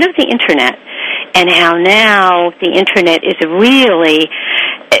company and of the Internet, and how now the Internet is really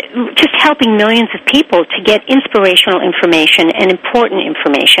just helping millions of people to get inspirational information and important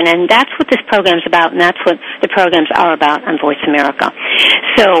information. And that's what this program's about, and that's what the programs are about on Voice America.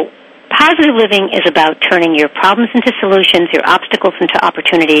 So positive living is about turning your problems into solutions, your obstacles into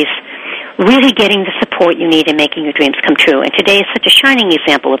opportunities, really getting the support you need in making your dreams come true. And today is such a shining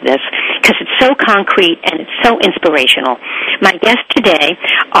example of this because it's so concrete and it's so inspirational. My guests today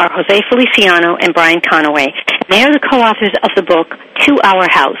are Jose Feliciano and Brian Conaway. They are the co-authors of the book 2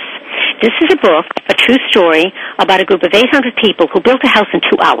 Hour House. This is a book, a true story, about a group of 800 people who built a house in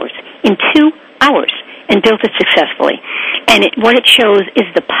 2 hours. In 2 hours. And built it successfully. And what it shows is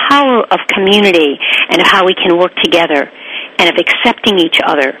the power of community and of how we can work together and of accepting each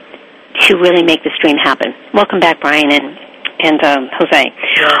other to really make this dream happen. Welcome back, Brian and Jose.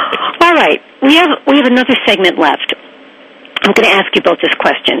 Yeah. All right, we have another segment left. I'm going to ask you both this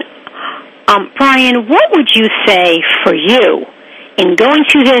question. Brian, what would you say for you in going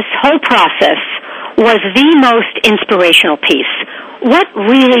through this whole process was the most inspirational piece? What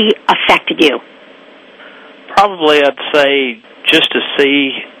really affected you? Probably, I'd say just to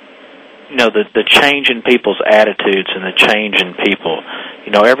see, the change in people's attitudes and the change in people.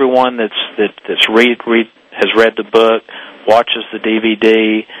 Everyone that's has read the book, watches the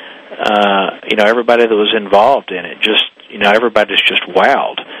DVD. Everybody that was involved in it, everybody's just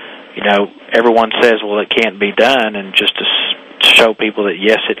wowed. Everyone says, well, it can't be done, and just to show people that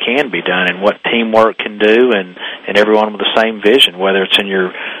yes, it can be done, and what teamwork can do, and everyone with the same vision, whether it's in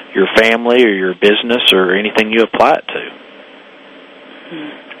your family or your business or anything you apply it to.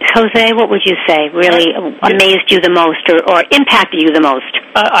 Jose, what would you say really amazed you the most or impacted you the most?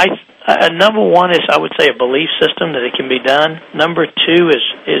 Number one is, I would say, a belief system that it can be done. Number two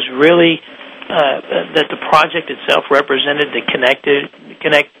is really that the project itself represented the connection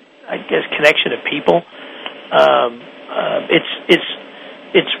of people.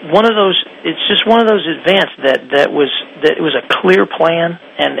 It's one of those. It's just one of those events that it was a clear plan,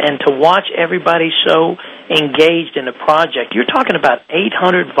 and to watch everybody so engaged in the project. You're talking about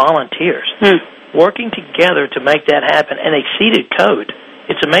 800 volunteers working together to make that happen, and exceeded code.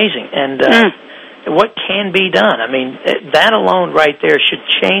 It's amazing, and what can be done. I mean, that alone right there should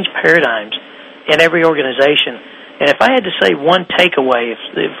change paradigms in every organization. And if I had to say one takeaway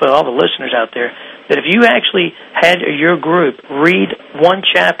for all the listeners out there, that if you actually had your group read one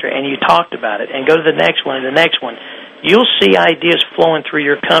chapter and you talked about it and go to the next one and the next one, you'll see ideas flowing through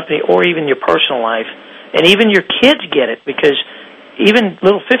your company or even your personal life. And even your kids get it, because even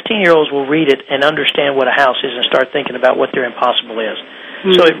little 15-year-olds will read it and understand what a house is and start thinking about what their impossible is.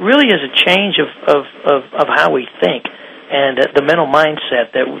 So it really is a change of how we think and the mental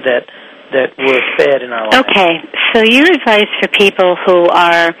mindset that we're fed in our lives. Okay, so your advice for people who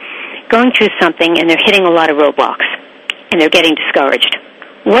are going through something and they're hitting a lot of roadblocks and they're getting discouraged,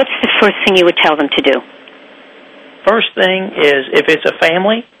 what's the first thing you would tell them to do? First thing is, if it's a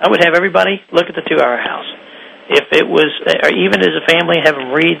family, I would have everybody look at the 2 Hour House. If it was, or even as a family, have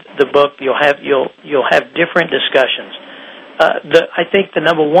them read the book. You'll have different discussions. I think the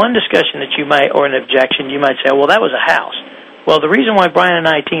number one discussion that you might, or an objection, you might say, well, that was a house. Well, the reason why Brian and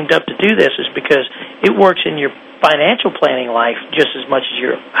I teamed up to do this is because it works in your financial planning life just as much as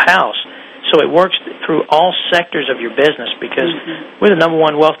your house. So it works through all sectors of your business, because we're the number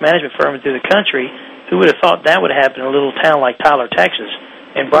one wealth management firm through the country. Who would have thought that would happen in a little town like Tyler, Texas?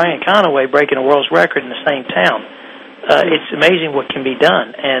 And Brian Conaway breaking a world's record in the same town. It's amazing what can be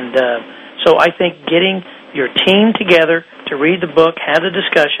done. And so I think getting your team together to read the book, have the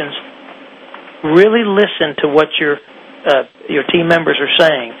discussions, really listen to what your team members are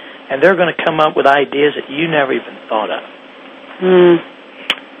saying, and they're going to come up with ideas that you never even thought of.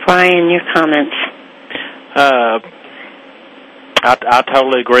 Brian, your comments. I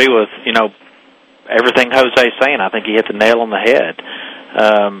totally agree with, everything Jose's saying. I think he hit the nail on the head.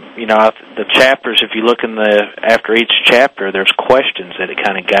 The chapters, if you look after each chapter, there's questions that it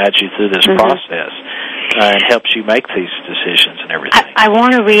kind of guides you through this process and helps you make these decisions and everything. I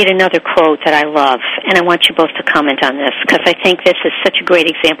want to read another quote that I love, and I want you both to comment on this, because I think this is such a great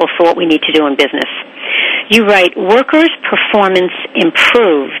example for what we need to do in business. You write, workers' performance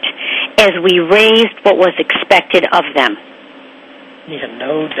improved as we raised what was expected of them. Yeah,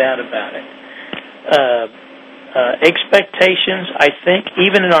 no doubt about it. Expectations, I think,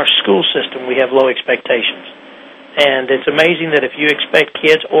 even in our school system, we have low expectations. And it's amazing that if you expect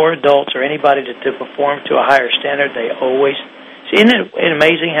kids or adults or anybody to perform to a higher standard, they always... Isn't it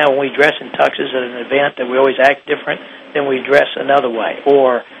amazing how when we dress in tuxes at an event that we always act different than we dress another way,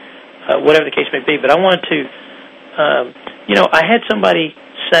 or whatever the case may be. But I wanted to... I had somebody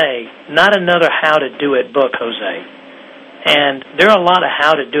say, not another how-to-do-it book, Jose. And there are a lot of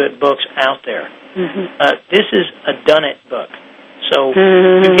how-to-do-it books out there. This is a done-it book. So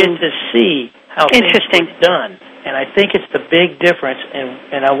you get to see how things are done. And I think it's the big difference,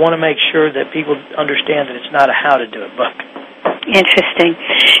 and I want to make sure that people understand that it's not a how-to-do-it book. Interesting.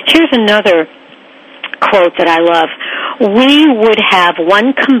 Here's another quote that I love. We would have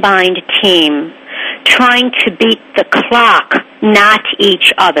one combined team trying to beat the clock, not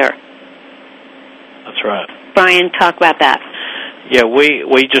each other. That's right. Brian, talk about that. Yeah,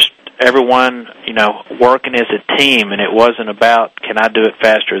 we just... everyone, working as a team, and it wasn't about, can I do it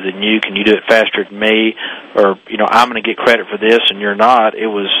faster than you, can you do it faster than me, or, I'm going to get credit for this and you're not. It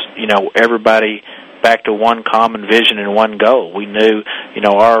was, everybody back to one common vision and one goal. We knew,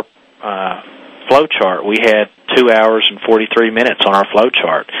 our flow chart, we had 2 hours and 43 minutes on our flow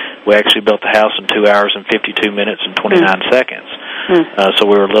chart. We actually built the house in 2 hours and 52 minutes and 29 seconds. So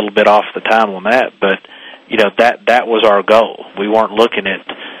we were a little bit off the time on that, but, that was our goal. We weren't looking at,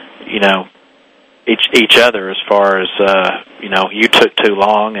 each other as far as, you took too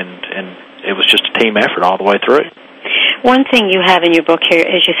long, and it was just a team effort all the way through. One thing you have in your book here,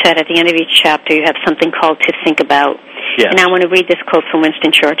 as you said, at the end of each chapter, you have something called To Think About. Yes. And I want to read this quote from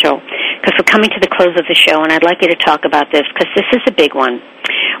Winston Churchill, because we're coming to the close of the show, and I'd like you to talk about this, because this is a big one.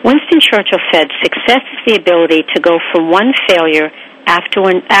 Winston Churchill said, success is the ability to go from one failure after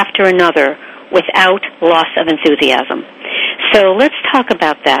another without loss of enthusiasm. So let's talk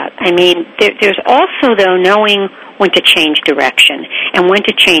about that. I mean, there's also, though, knowing when to change direction and when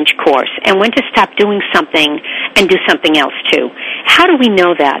to change course and when to stop doing something and do something else, too. How do we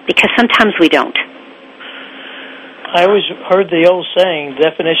know that? Because sometimes we don't. I always heard the old saying,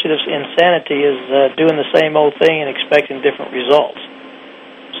 definition of insanity is doing the same old thing and expecting different results.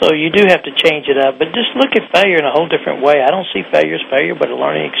 So you do have to change it up, but just look at failure in a whole different way. I don't see failure as failure, but a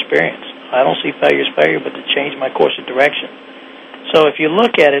learning experience. I don't see failure as failure, but to change my course of direction. So if you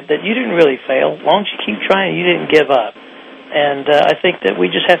look at it, that you didn't really fail. As long as you keep trying, you didn't give up. And I think that we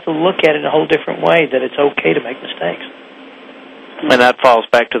just have to look at it in a whole different way, that it's okay to make mistakes. And that falls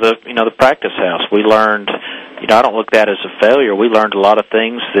back to the practice house. We learned, I don't look at that as a failure. We learned a lot of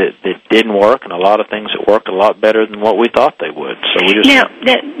things that didn't work and a lot of things that worked a lot better than what we thought they would. So we just... Now,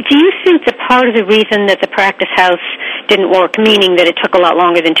 do you think that part of the reason that the practice house didn't work, meaning that it took a lot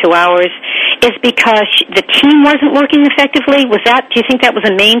longer than 2 hours, is because the team wasn't working effectively? Do you think that was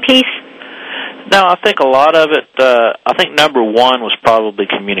a main piece? No, I think a lot of it, I think number one was probably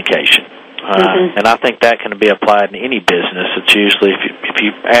communication. And I think that can be applied in any business. It's usually, if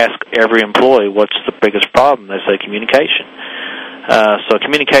you ask every employee what's the biggest problem, they say communication. So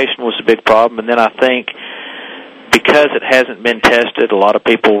communication was a big problem. And then I think because it hasn't been tested, a lot of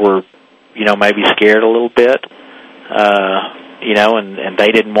people were, maybe scared a little bit, and they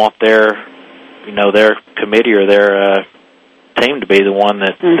didn't want their committee or their team to be the one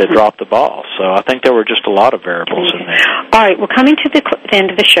that dropped the ball. So I think there were just a lot of variables in there. All right, we're coming to the end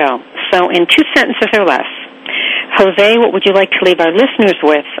of the show. So in 2 sentences or less, Jose, what would you like to leave our listeners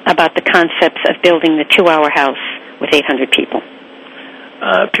with about the concepts of building the 2-hour house with 800 people?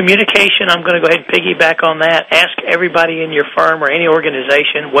 Communication, I'm going to go ahead and piggyback on that. Ask everybody in your firm or any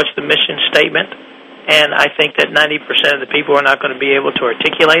organization, what's the mission statement? And I think that 90% of the people are not going to be able to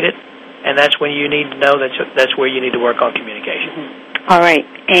articulate it. And that's when you need to know that's where you need to work on communication. All right.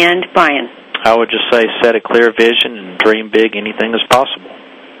 And Brian? I would just say set a clear vision and dream big. Anything is possible.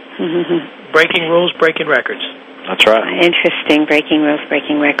 Breaking rules, breaking records. That's right. Interesting. Breaking rules,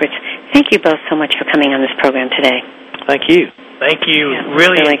 breaking records. Thank you both so much for coming on this program today. Thank you. Thank you. Yeah,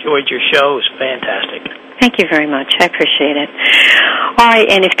 really enjoyed your show. It was fantastic. Thank you very much. I appreciate it. All right.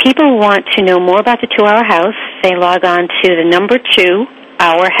 And if people want to know more about the 2-hour house, they log on to the number 2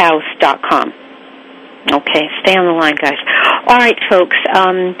 ourhouse.com. Okay, stay on the line, guys. All right, folks,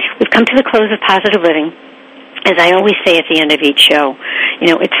 we've come to the close of Positive Living. As I always say at the end of each show,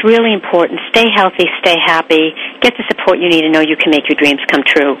 it's really important. Stay healthy, stay happy, get the support you need to know you can make your dreams come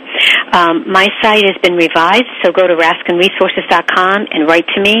true. My site has been revised, so go to RaskinResources.com and write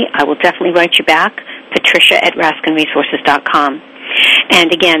to me. I will definitely write you back, Patricia@RaskinResources.com.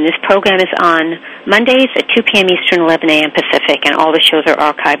 And again, this program is on Mondays at 2 p.m. Eastern, 11 a.m. Pacific, and all the shows are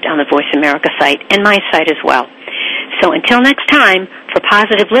archived on the Voice America site and my site as well. So until next time, for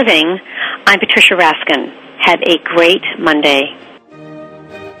Positive Living, I'm Patricia Raskin. Have a great Monday.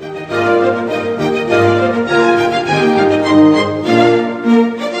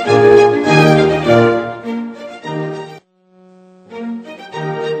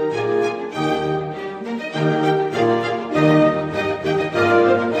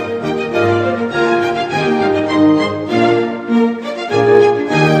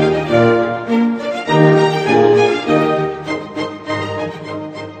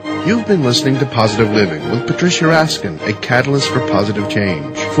 You've been listening to Positive Living with Patricia Raskin, a catalyst for positive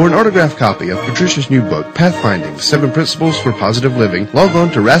change. For an autographed copy of Patricia's new book, Pathfinding, 7 Principles for Positive Living, log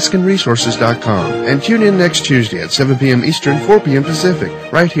on to RaskinResources.com and tune in next Tuesday at 7 p.m. Eastern, 4 p.m. Pacific,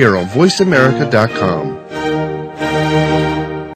 right here on VoiceAmerica.com.